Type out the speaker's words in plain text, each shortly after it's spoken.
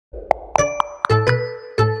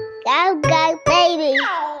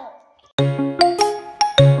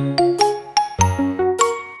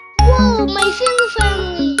Whoa, my finger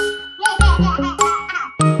family.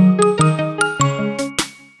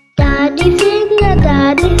 Daddy finger,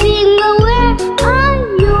 where are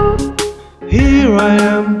you? Here I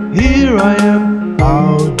am,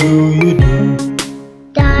 how do you do?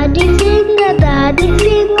 Daddy finger,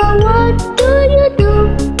 what do you do?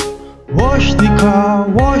 Wash the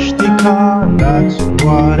car, that's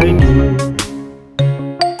what I do.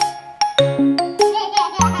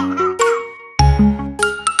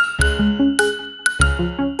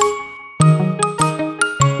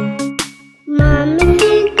 Mommy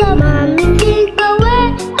finger,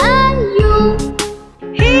 where are you?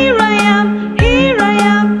 Here I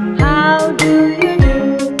am, how do you do?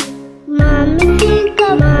 Mommy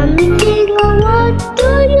finger, what do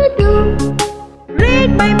you do? Read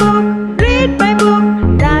my book,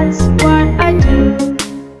 that's what I do.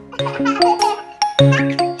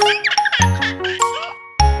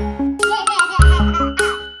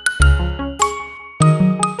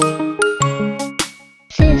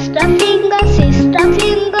 Sister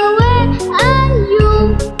finger, where are you?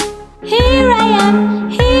 Here I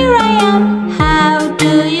am, how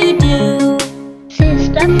do you do?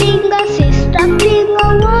 Sister finger,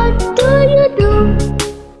 what do you do?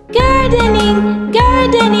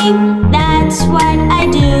 Gardening, that's what I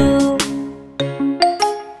do.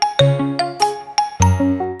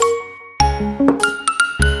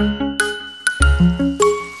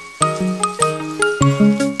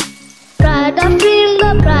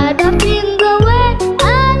 Brother finger, where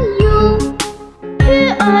are you?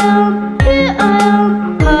 Here I am,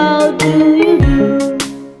 how do you do?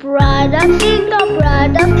 Brother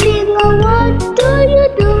finger, what do you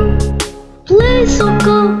do? Play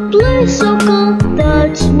soccer,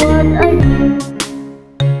 that's what I do.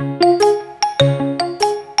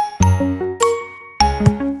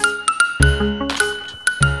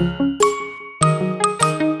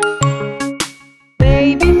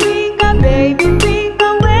 Baby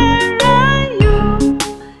finger, where are you?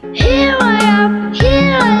 Here I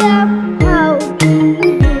am, How do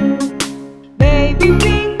you do? Baby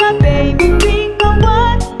finger,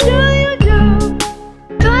 what do you do?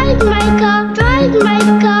 drive my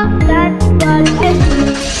car, That's what I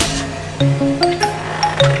do.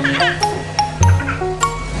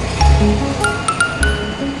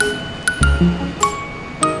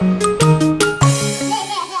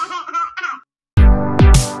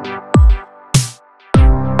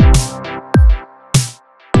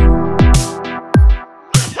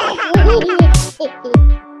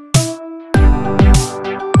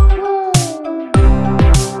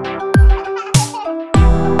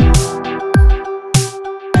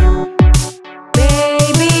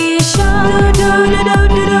 Baby shark,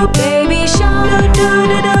 baby shark,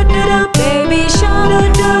 baby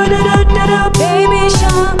shark, baby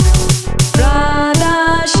shark.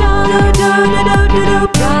 Brother shark,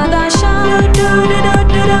 brother shark,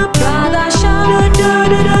 brother shark,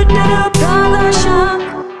 brother shark.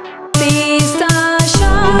 Sister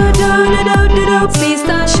shark,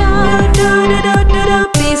 sister shark,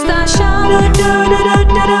 sister shark,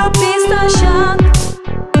 sister shark.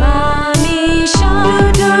 Mommy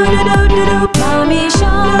shark, mommy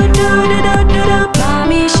shark,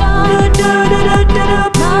 mommy shark,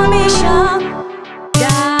 mommy shark.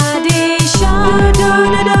 Daddy shark,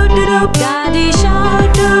 daddy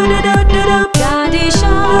shark, daddy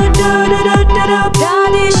shark,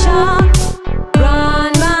 daddy shark.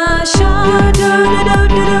 Grandma shark,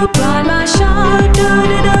 grandma shark,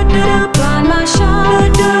 grandma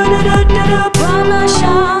shark, grandma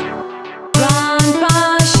shark. Grandpa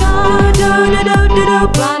shark,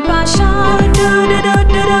 grandpa shark,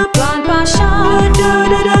 grandpa shark,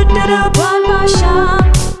 grandpa shark.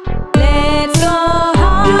 Let's go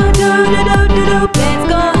hunt, let's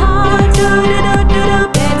go hunt,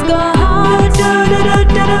 let's go hunt,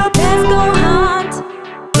 let's go hunt.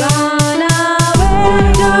 Run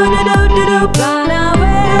away, run